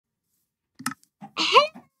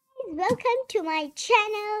Welcome to my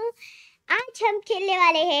channel. आज हम खेलने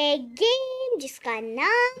वाले हैं गेम जिसका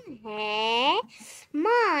नाम है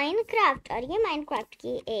माइनक्राफ्ट और ये माइनक्राफ्ट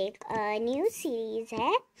की एक न्यू सीरीज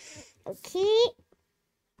है। ओके,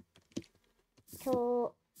 तो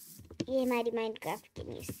ये हमारी माइनक्राफ्ट की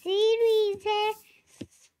न्यू सीरीज है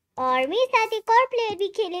और मेरे साथ एक और प्लेयर भी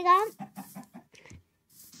खेलेगा।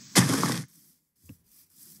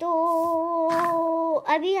 तो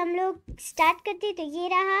अभी हम लोग स्टार्ट करते, तो ये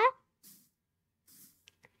रहा।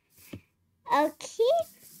 ओके,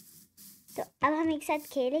 तो अब हम एक साथ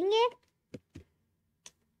खेलेंगे।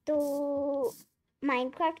 तो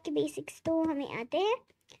माइनक्राफ्ट के बेसिक्स तो हमें आते हैं,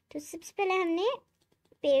 तो सबसे पहले हमने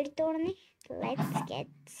पेड़ तोड़ने। Let's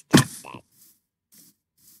get started.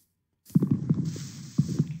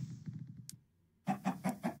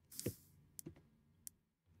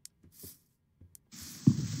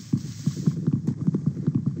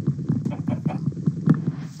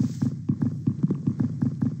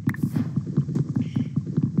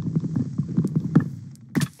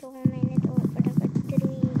 तो मैंने तो फटाफट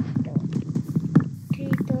ट्री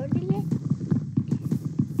तोड़ दिए।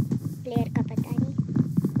 प्लेयर का पता नहीं।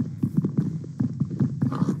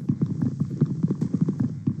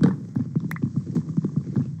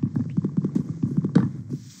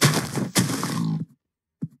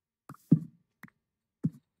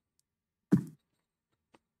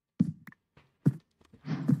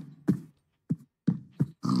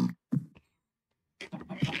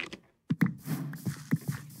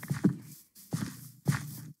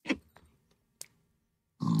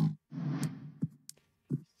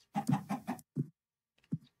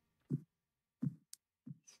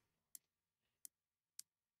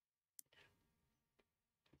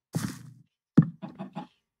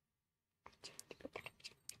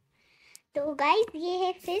 तो गाइस, ये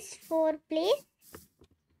है फिश फॉर प्ले।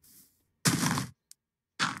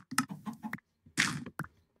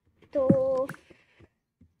 तो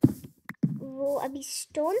वो अभी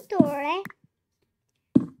स्टोन तोड़ रहा है।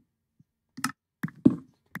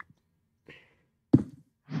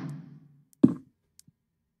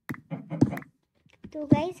 तो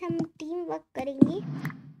गाइस, हम टीम वर्क करेंगे।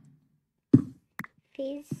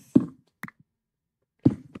 फिश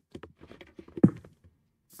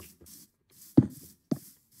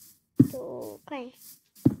तो कहीं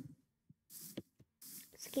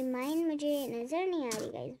उसकी माइन मुझे नज़र नहीं आ रही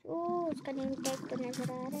गाइस। वो उसका नेम टैग तो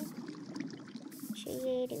नज़र आ रहा है। अच्छा,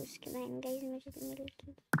 ये रही उसकी माइन गाइस, मुझे तो मिल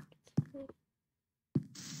गई।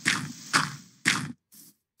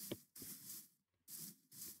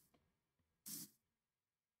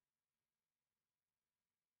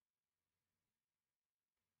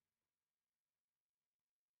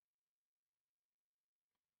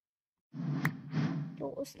 तो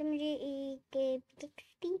उसने मुझे एक पिक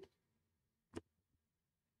दी।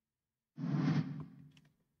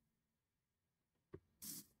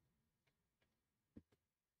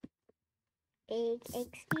 एक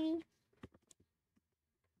एक्सपी।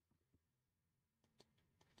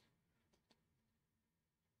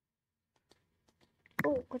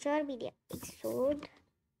 ओ, कुछ और भी दिया, एक सोड।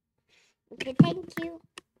 Okay, thank you.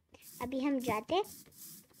 अभी हम जाते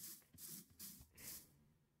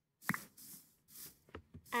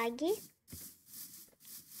आगे।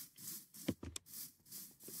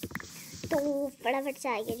 तो फटाफट से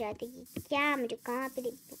आगे जाते कि क्या मुझे कहाँ पे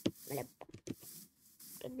मतलब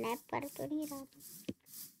किडनैप कर तो नहीं रहा।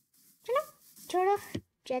 चलो छोड़ो,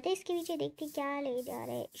 जाते इसके पीछे, देखते क्या ले जा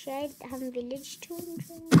रहे हैं। शायद हम विलेज ढूंढ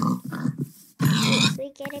रहे हैं। कोई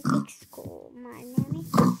कह रहे पिग्स को मारने में।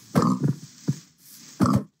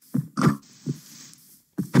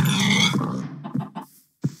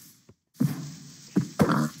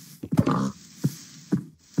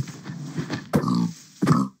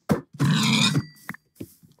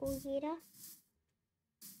 कोई ये रहा।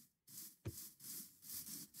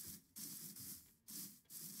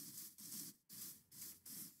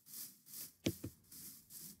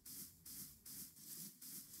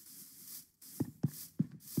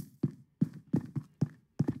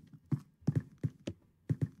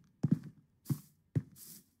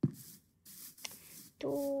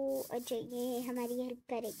 तो अच्छा, ये हमारी हेल्प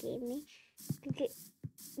करे गेम में, क्योंकि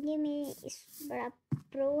ये में इस बड़ा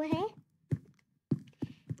प्रो है।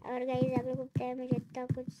 और गाइस, आप लोगों को पता है मुझे इतना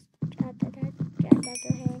कुछ आता था, ज़्यादा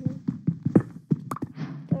तो है नहीं,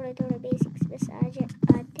 थोड़े थोड़े बेसिक्स बस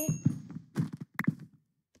आते।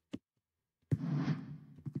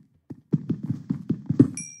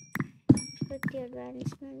 कुछ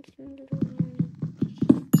एडवांसमेंट्स मिल रही हैं।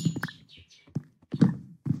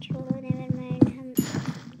 छोड़ो, नेवर माइंड, हम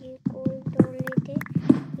ये कोल तोड़ लेते,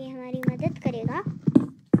 ये हमारी मदद करेगा।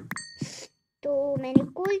 तो मैंने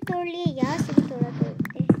कोल तोड़ लिए, यहाँ से भी थोड़ा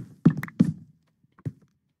तोड़ते हैं।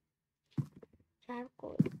 चार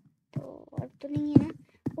कोल तो और तो नहीं है ना?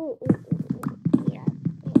 ओ ओ ओ यार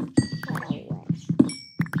भरा हुआ है,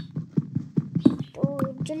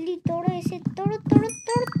 तो जल्दी तोड़ो इसे, तोड़ो तोड़ो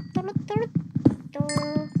तोड़ो तोड़ो तोड़ो तोड़ो।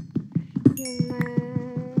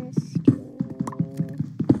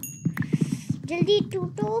 जल्दी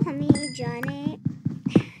टूटो, हमें जाने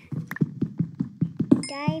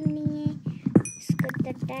टाइम नहीं है, इसका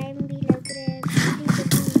तो टाइम भी लग रहा है। जल्दी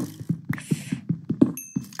जल्दी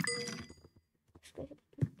उसको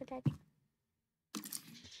बता दी।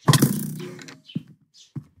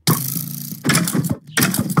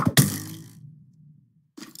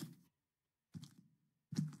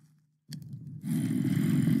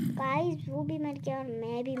 गाइस वो भी मर गया और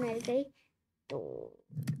मैं भी मर गई। तो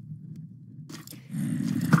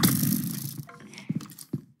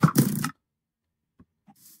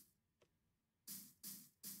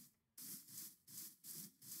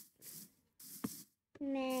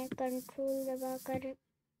मैं कंट्रोल दबा कर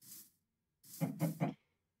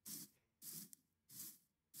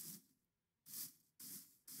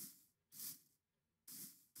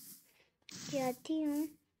जाती हूँ।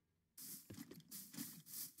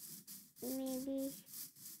 मे बी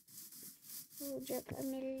वो जगह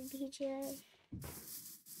मिल भी जाए।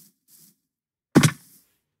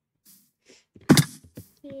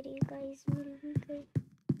 ये गाइस मिल भी गई।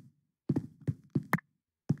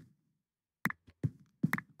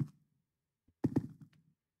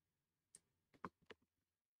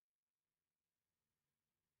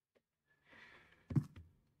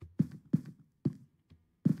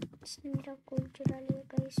 इसने मेरा कोल चुरा लिया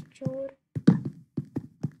गाइस, चोर।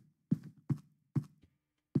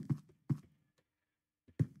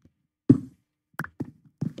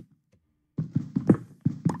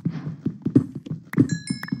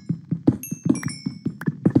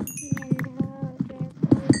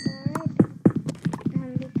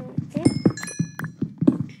 हम भी तोड़ते।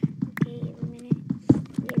 ओके ये भी मैंने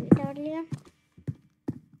ये भी तोड़ लिया।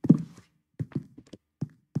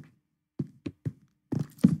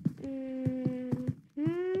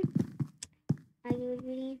 आगे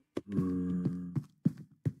भी नहीं।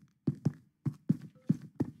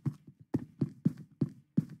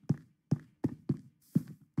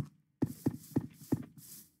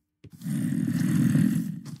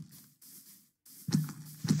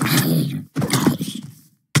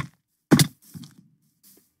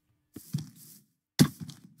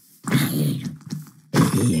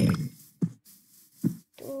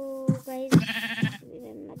 तो गाइस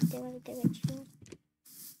मैं मरते मरते बची हूँ।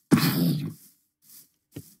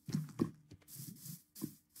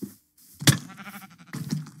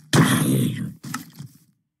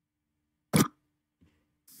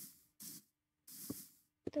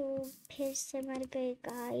 तो फिर से मर गए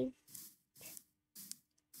गाइस।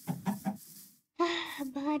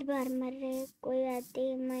 बार बार मर रहे, कोई बात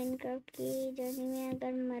नहीं। माइनक्राफ्ट की जर्नी में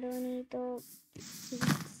अगर मरो नहीं तो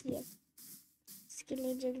इसके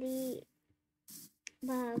लिए जल्दी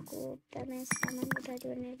भागो। तब मैं सामान बताती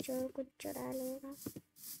हूँ, वरना चोर कुछ चुरा लेगा।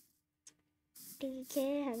 ठीक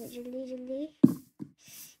है, हमें जल्दी जल्दी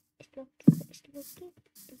इस लोग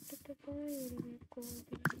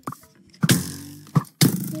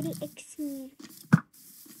मेरी एक्समीर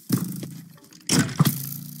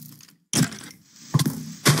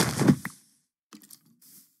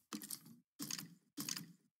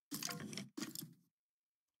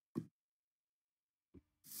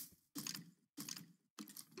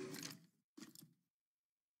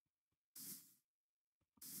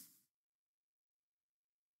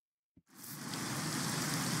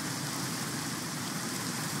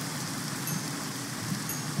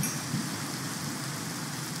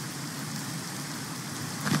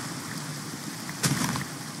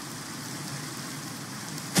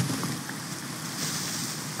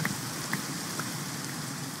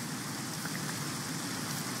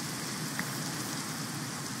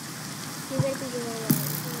इधर भी जुड़ा हुआ है।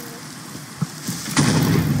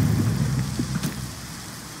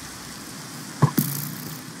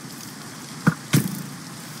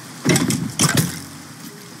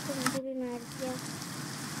 तो मुझे भी मार दिया,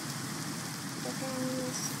 पता नहीं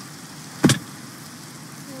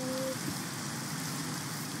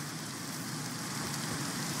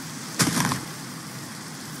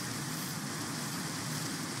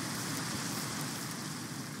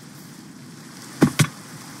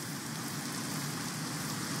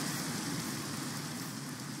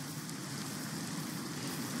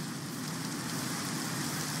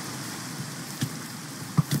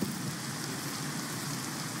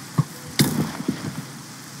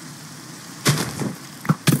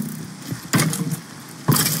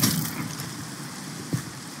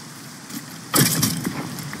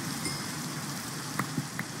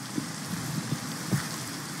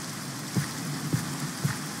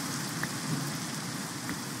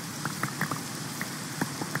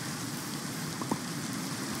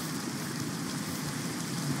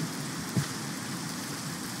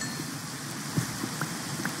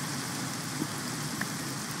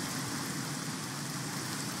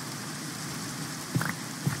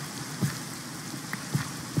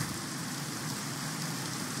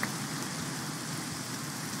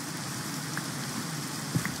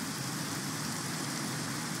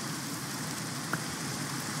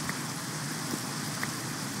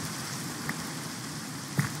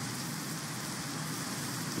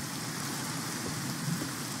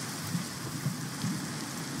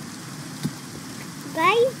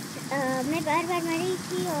गाइस मैं बार बार मरी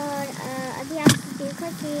थी और अभी आप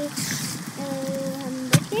देखो कि हम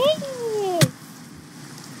बचेंगे।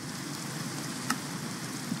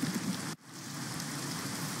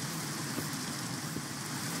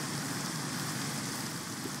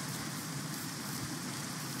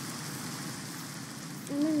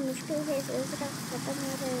 मैं मुश्किल से सोच रहा खत्म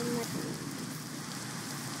हो रहा मत।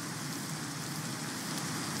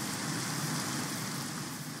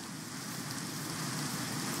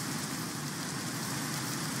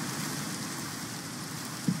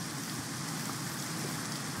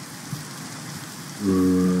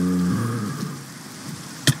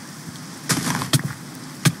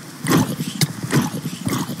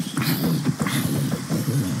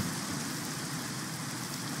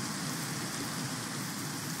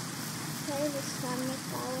 सामने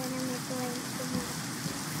काऊ है ना, मेरे को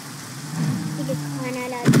मुझे खाना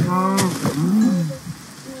ला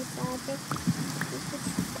मेरे साथ कुछ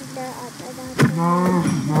खुदा आता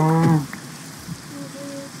मुझे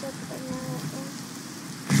ये सब करना होगा।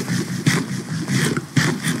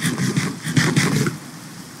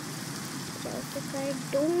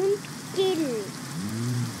 Don't kill.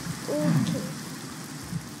 ओके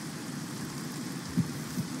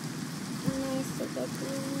मैं इससे कहती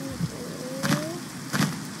हूँ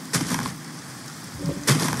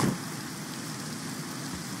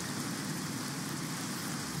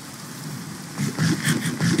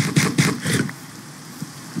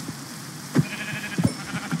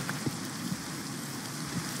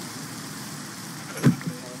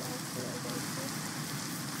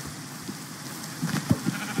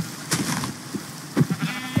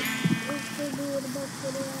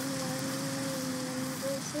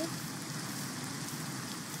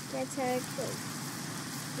that's hurtful.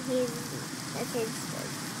 That's his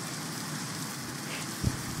fault.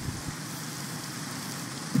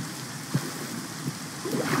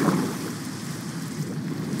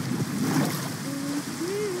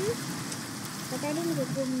 पता नहीं मुझे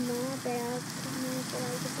घूमना पड़ा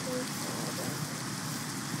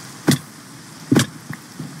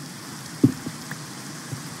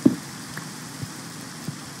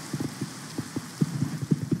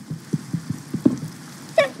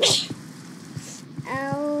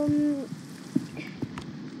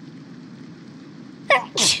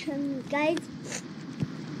गाइस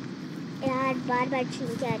यार बार बार छीन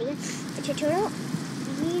आ रही है। अच्छा छोड़ो,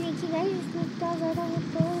 ये देखिए गाइस इसमें इतना ज़्यादा वो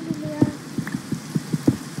तोड़ लिया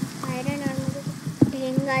आयरन और मुझे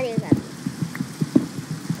ठेंगा देगा।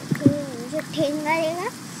 मुझे ठेंगा देगा,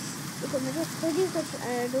 देखो मुझे खुद ही कुछ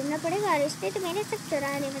ढूंढना पड़ेगा। और इसने तो मैंने सब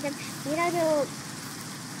चुरा लिया, मतलब मेरा जो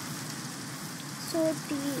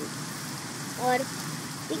सोटी और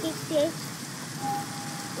पिकेक्स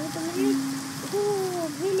वो तो मुझे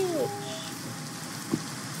विलेज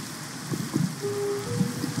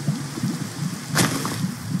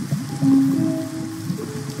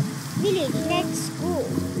विलेज लेट्स गो।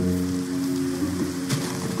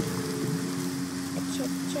 अच्छा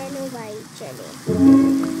चलो भाई चलो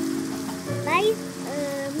गाइस,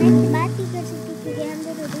 मैं बात नहीं कर सकती क्योंकि हम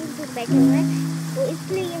दोनों दूर दूर बैठे हुए हैं, तो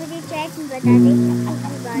इसलिए ये मुझे चैट में बता दें कि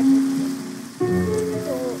आपकी बात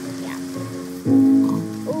तो क्या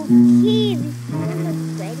ओके।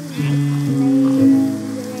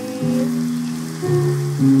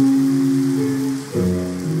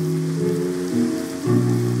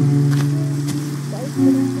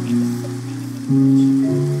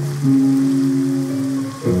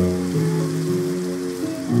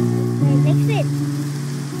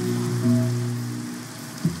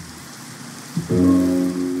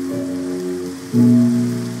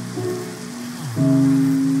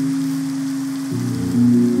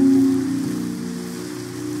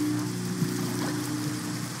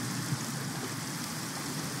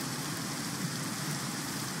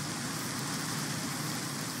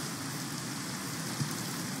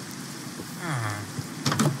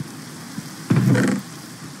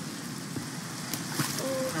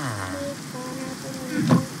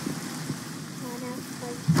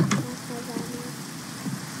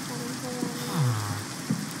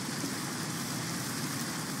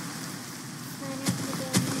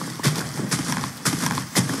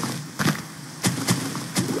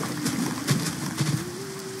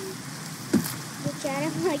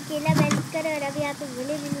 वेरी अकेला बैलेंस कर और अभी यहाँ पे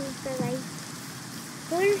मिले भी नहीं उसका भाई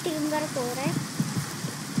फुल टीम वर्क हो रहा है।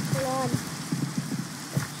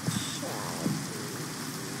 अच्छा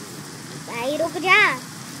भाई रुक जा,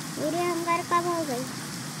 मेरे हमगार कब हो गई।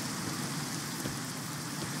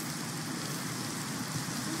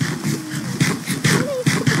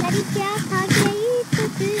 क्या खा के आई तो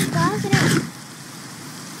फिर भाग रहे।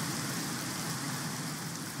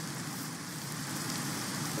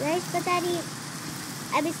 पता नहीं,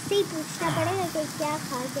 अब इससे ही पूछना पड़ेगा कि क्या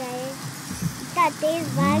खा के आए, इतना तेज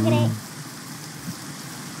भाग रहे।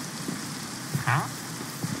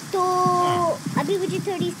 तो अभी मुझे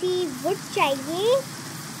थोड़ी सी वुड चाहिए,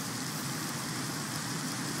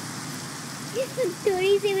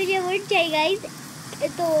 थोड़ी सी मुझे वुड चाहिए गाइस।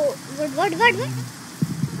 तो वुड वुड वुड वुड,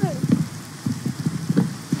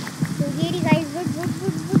 तो ये रही guys would would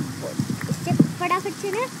would would would. इससे फटाफट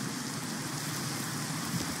से ना,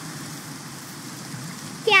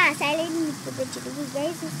 क्या साइलेंट पे चलेगी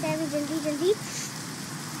गाइस, इससे हमें जल्दी जल्दी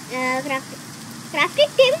क्राफ्टिंग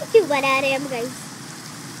टेबल क्यों बना रहे हैं हम गाइस।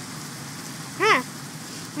 हाँ,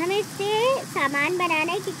 हमें इससे सामान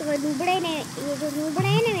बनाना है, क्योंकि वो नूबड़े ने, ये जो नूबड़े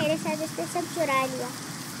हैं ना मेरे साथ, इससे सब चुरा लिया।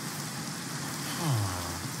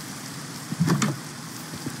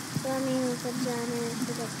 तो हमें वो सब जाना है,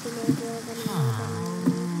 उसको बच्चे ले गए बनाने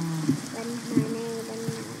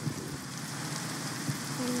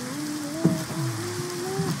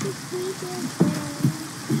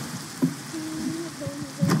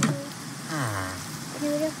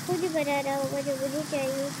मुझे खुद बनाना होगा जो मुझे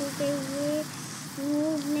चाहिए, क्योंकि ये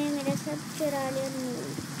नूब ने मेरा सब चुरा लिया।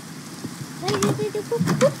 भाई ये तो देखो,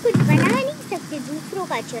 खुद कुछ बना नहीं सकते, दूसरों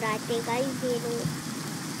का चुराते गाइस ये लोग।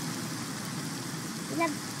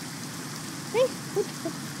 मतलब भाई खुद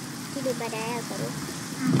के लिए बनाया करो,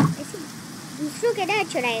 ऐसे दूसरों के ना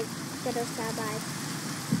चुराए करो सामान।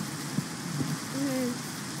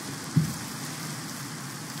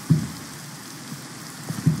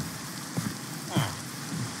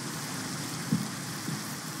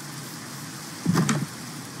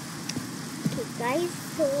 गाइस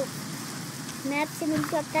तो मैं आपसे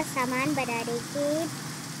मिलकर अपना सामान बनाने के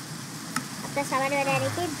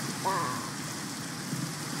बाद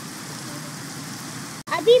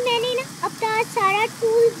अभी मैंने ना अपना सारा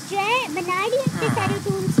टूल्स जो है बना लिए, इतने सारे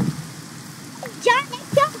टूल्स जाने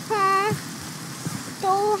क्या। हाँ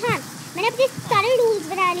तो हाँ, मैंने अपने सारे टूल्स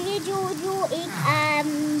बना लिए जो एक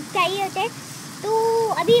चाहिए होते हैं। तो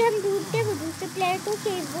अभी हम ढूंढते हैं वो दूसरे प्लेयर को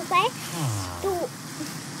कि वो पाए। तो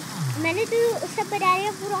मैंने तो सब बना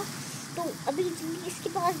लिया पूरा, तो अभी इसके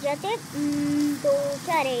पास जाते हैं। तो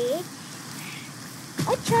क्या रहे,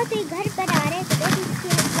 अच्छा तो ये घर बना रहे हैं, तो इसकी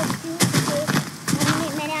हेल्प करती हूँ,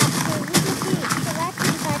 मैंने आपको वीडियो की शुरुआत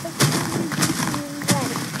में कहा था कि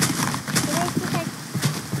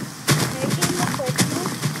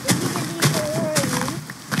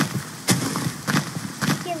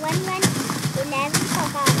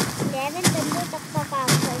बंदों तक का काम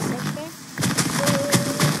कर सकते हैं।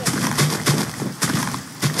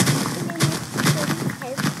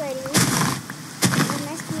 हेल्प करी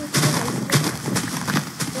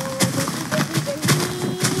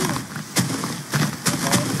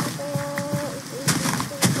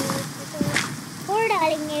फोड़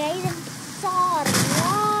डालेंगे गाइस सारा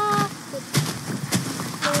कुछ।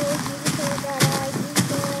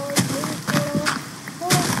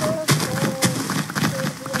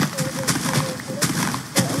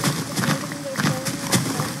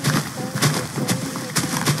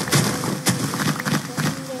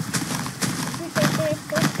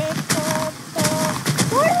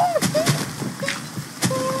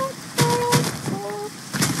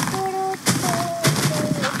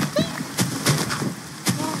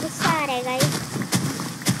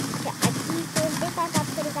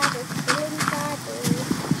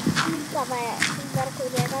 तो वर्क हो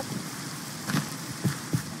जाएगा।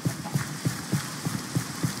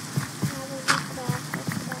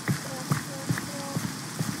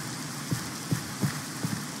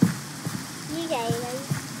 ये जाएगा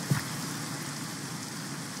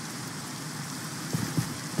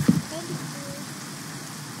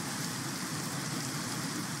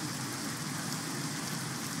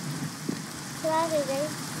तो आ गई।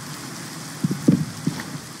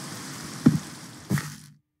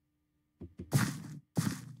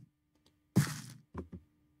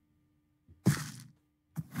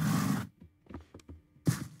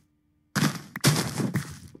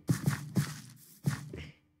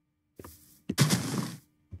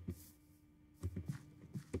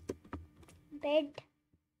 बेड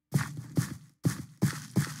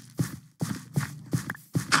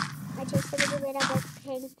अच्छा, इससे मुझे मेरा बेड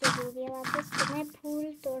फेंक के दे दिया वापस। तो मैं फूल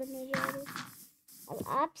तोड़ने जा रही हूँ। अब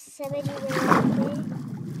आप समझ गए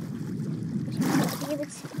ये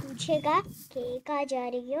मुझसे पूछेगा कि कहाँ जा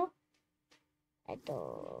रही हो, तो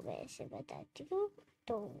मैं ऐसे बताती हूँ।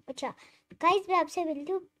 तो अच्छा गाइस, मैं आपसे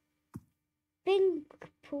मिलती हूँ पिंक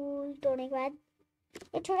फूल तोड़ने के बाद।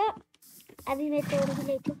 ये थोड़ा अभी मैं तोड़ भी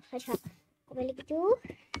लेती हूँ। अच्छा मैं लिखती हूँ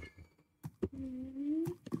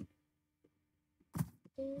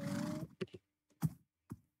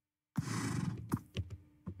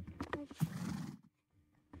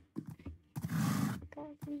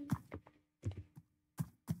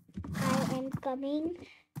एम कमिंग।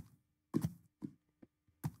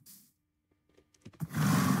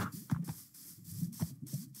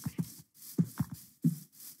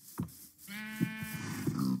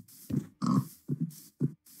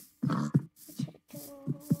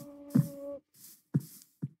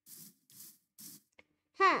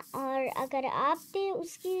 हाँ, और अगर आपने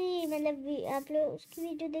उसकी मतलब आप लोग उसकी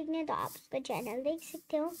वीडियो देखने हैं तो आप उसका चैनल देख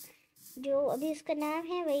सकते हो। जो अभी उसका नाम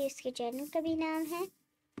है वही उसके चैनल का भी नाम है,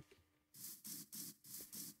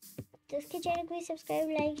 तो उसके चैनल को भी सब्सक्राइब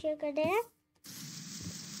लाइक शेयर कर देना,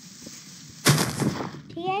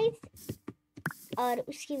 ठीक है। और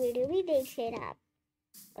उसकी वीडियो भी देख लेना आप,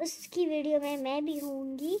 उसकी वीडियो में मैं भी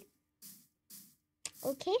होंगी।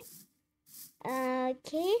 Okay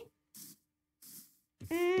okay.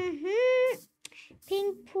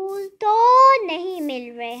 पिंक फूल तो नहीं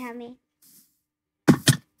मिल रहे हमें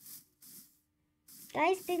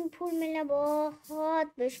गाइस, पिंक फूल मिलना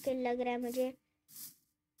बहुत मुश्किल लग रहा है मुझे।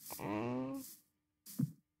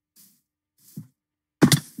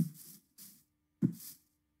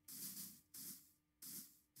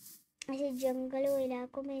 ऐसे जंगलों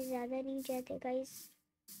इलाकों में ज़्यादा नहीं जाते गाइस।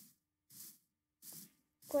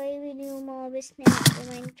 कोई भी न्यू मॉब इसमें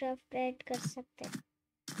माइनक्राफ्ट ऐड कर सकते हैं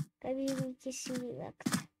कभी भी किसी भी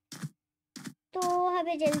वक्त, तो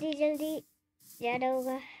हमें जल्दी जल्दी जाना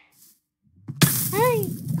होगा। हाय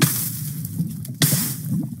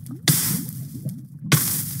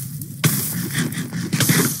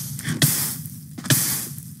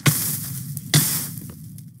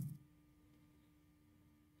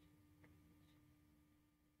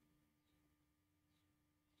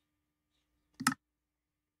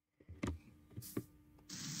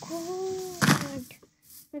गॉड,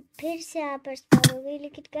 मैं फिर से आप पर स्पॉट हो गई।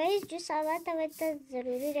 लेकिन गाइस जो सामान था वह तो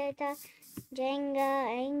ज़रूरी रहता, जाएंगा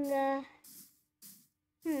आएंगा।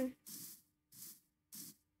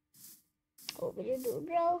 वो मुझे ढूंढ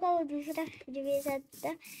रहा होगा, वो दूसरा जो मेरे साथ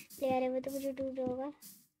था प्लेयर है वो तो मुझे ढूंढ रहा होगा।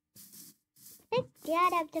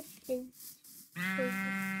 यार अब तो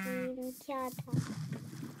क्या था,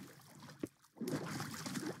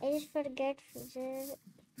 I just forget Fizzer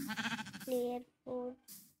player 4,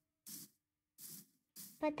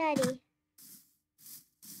 पता नहीं।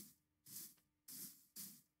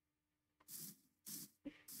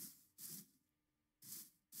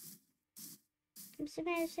 तुमसे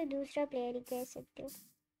मैं उसे दूसरा प्लेयर ही कह सकती हूँ।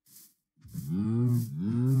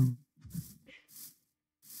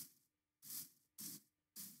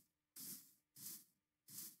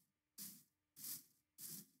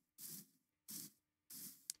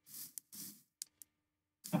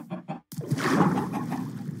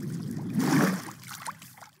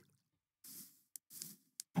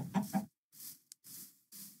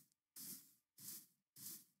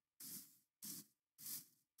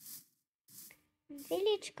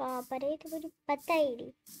 विलेज कहाँ पर है तो मुझे पता ही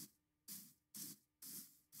नहीं।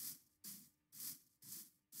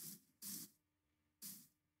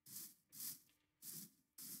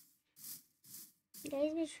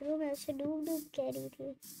 गाइस मैं शुरू में उसे डूब डूब कह रही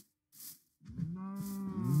थी।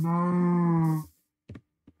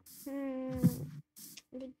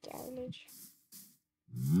 दिख गया विलेज।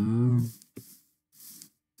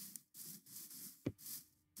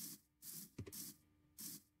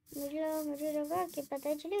 मुझे लगा कि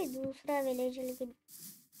पता चले दूसरा विलेज, लेकिन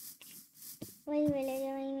वही विलेज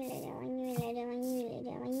है, वही विलेज है, वही विलेज है, वही विलेज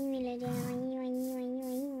है, वही विलेज है, वही वही वही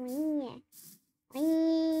वही वही है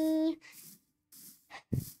वही।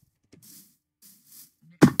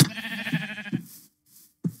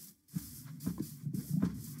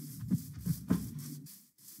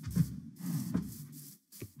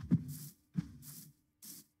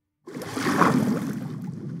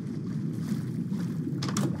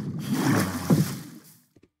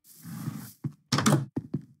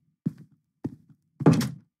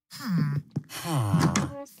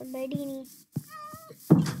 बस तो बेड ही नहीं।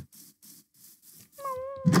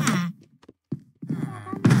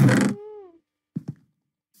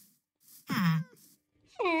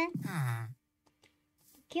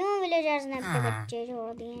 क्यों विलेजर्स ने अपने बच्चे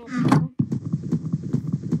छोड़ दिए हैं?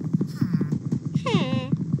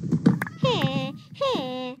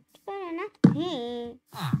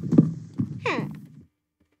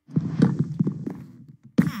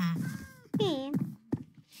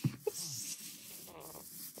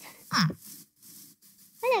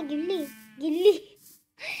 ना गिल्ली गिल्ली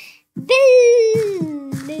बिल्ली।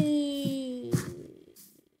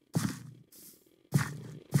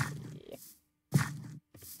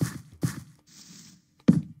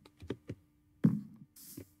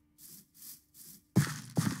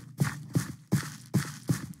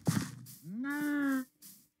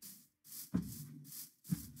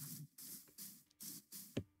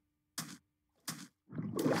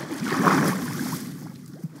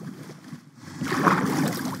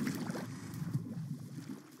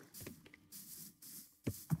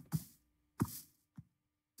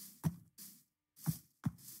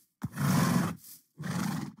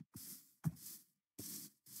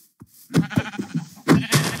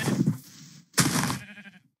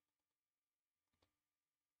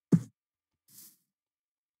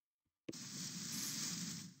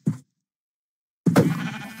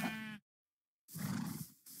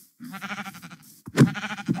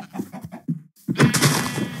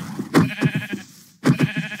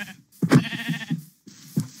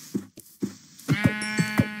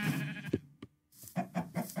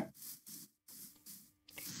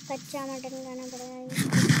 कच्चा मटन खाना पड़ेगा।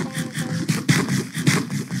 कच्चा मटन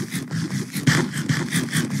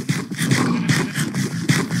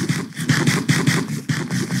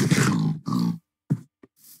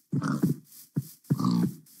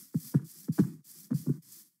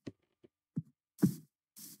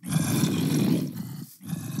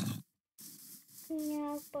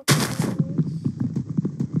यहाँ पकड़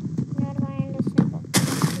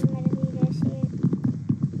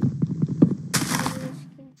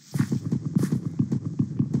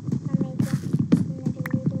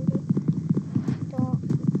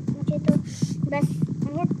बस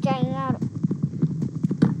मुझे चाहिए और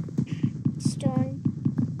स्टोन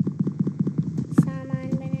सामान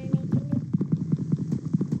बनाने के लिए।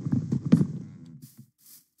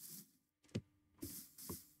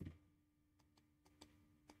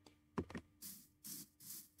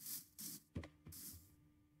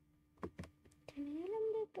 इतने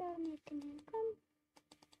लंबे पैर में इतने कम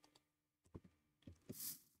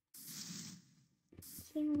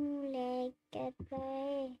क्यों लेकर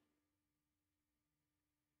गए?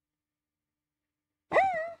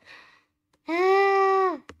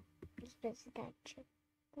 That's it.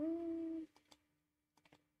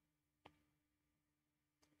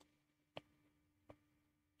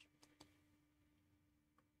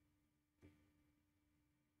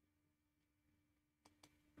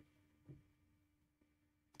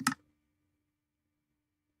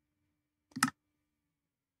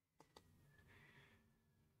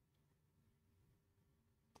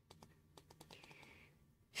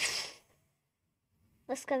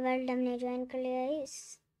 उसका वर्ल्ड हमने ज्वाइन कर लिया है।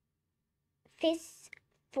 Fish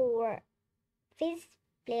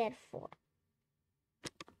player 4।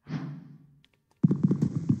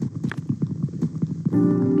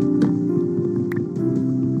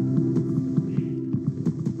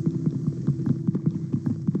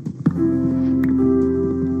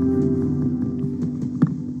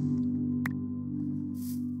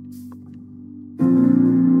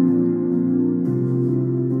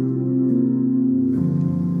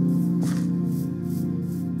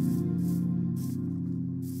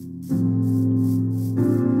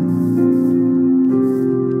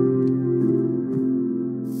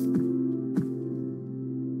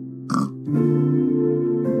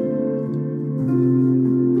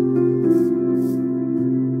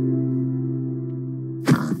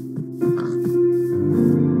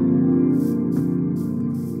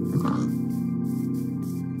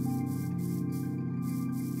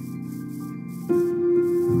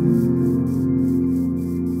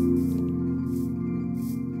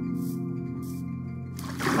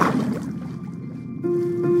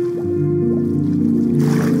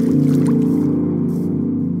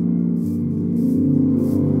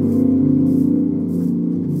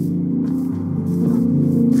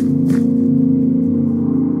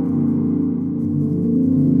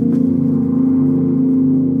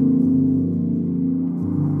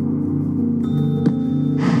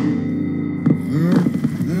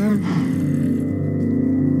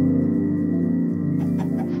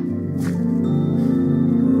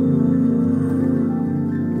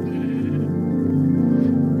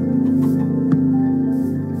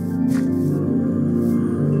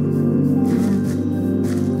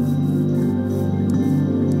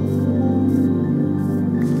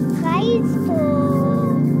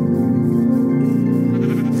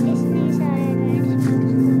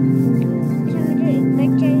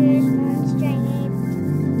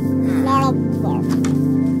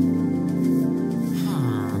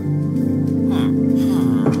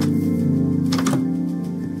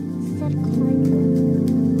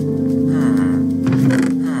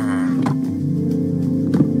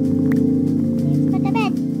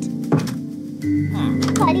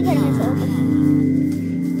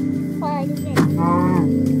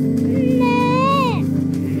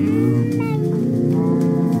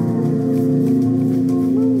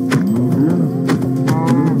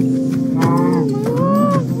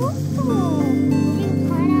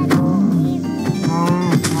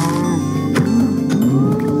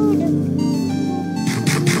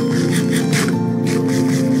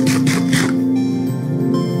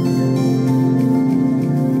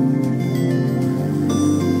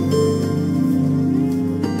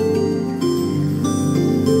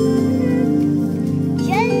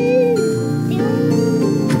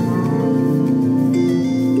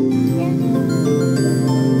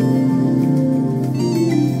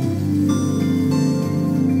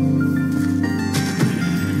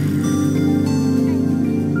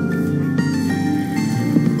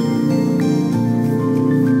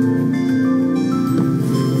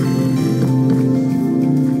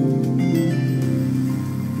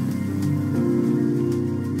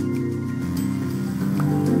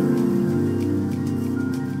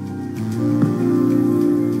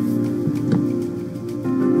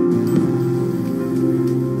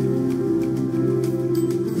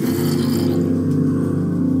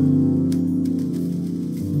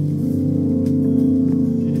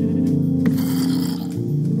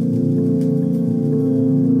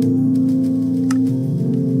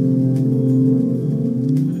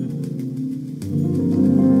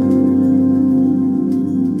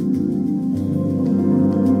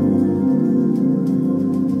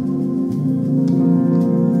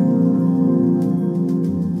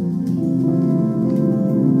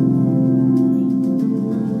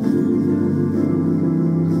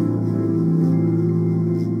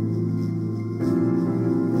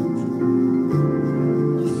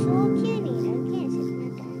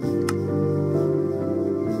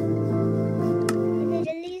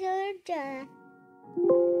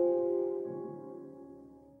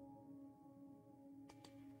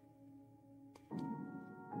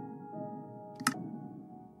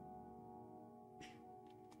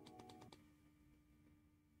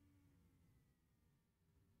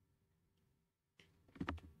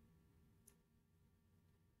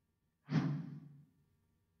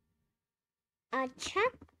 अच्छा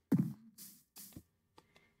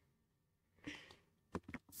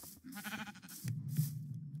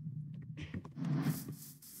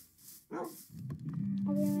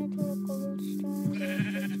अभी मैं थोड़ा कोबलस्टोन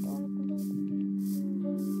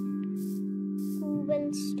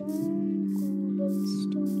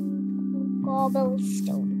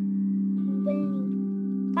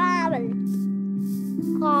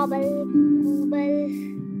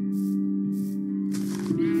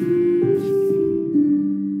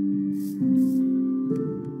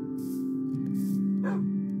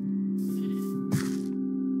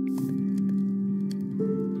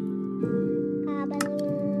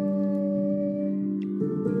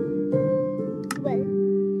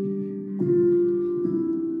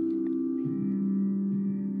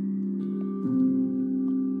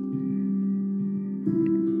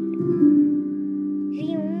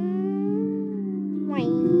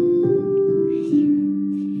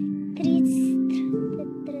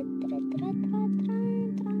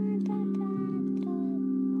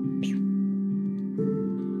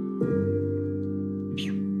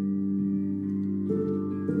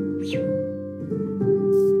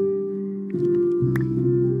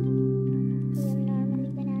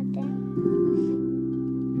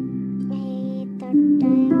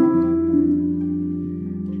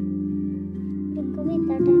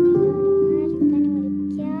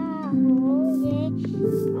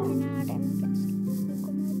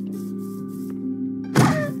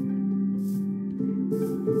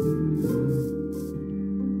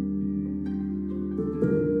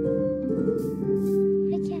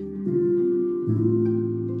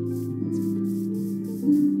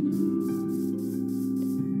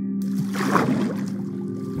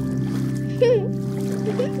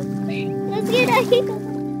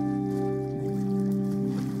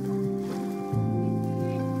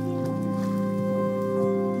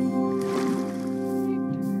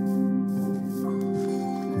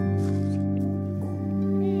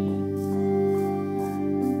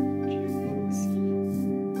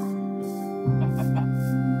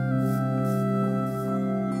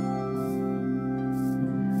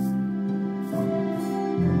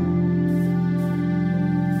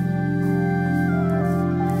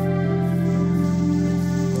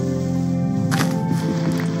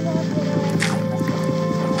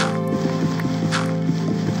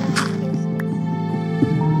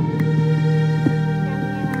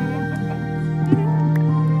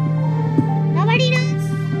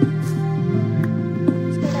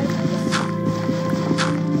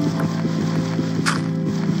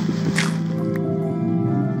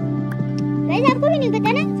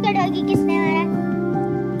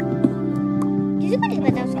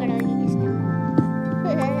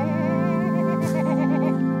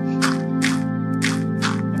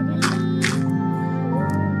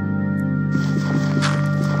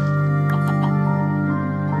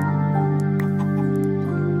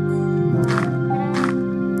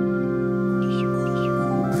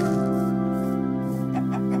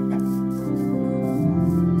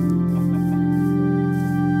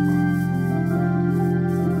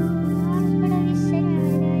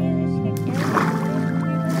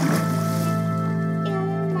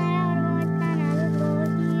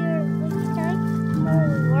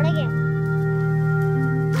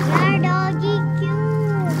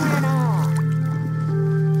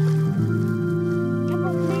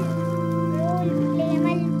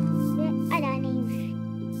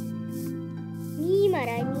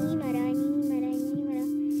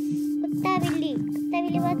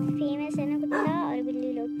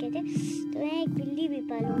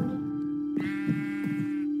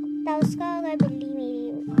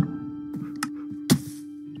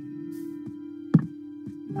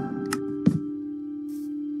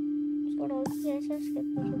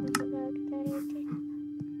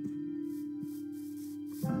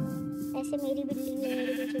ऐसे मेरी बिल्ली भी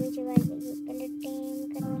मेरे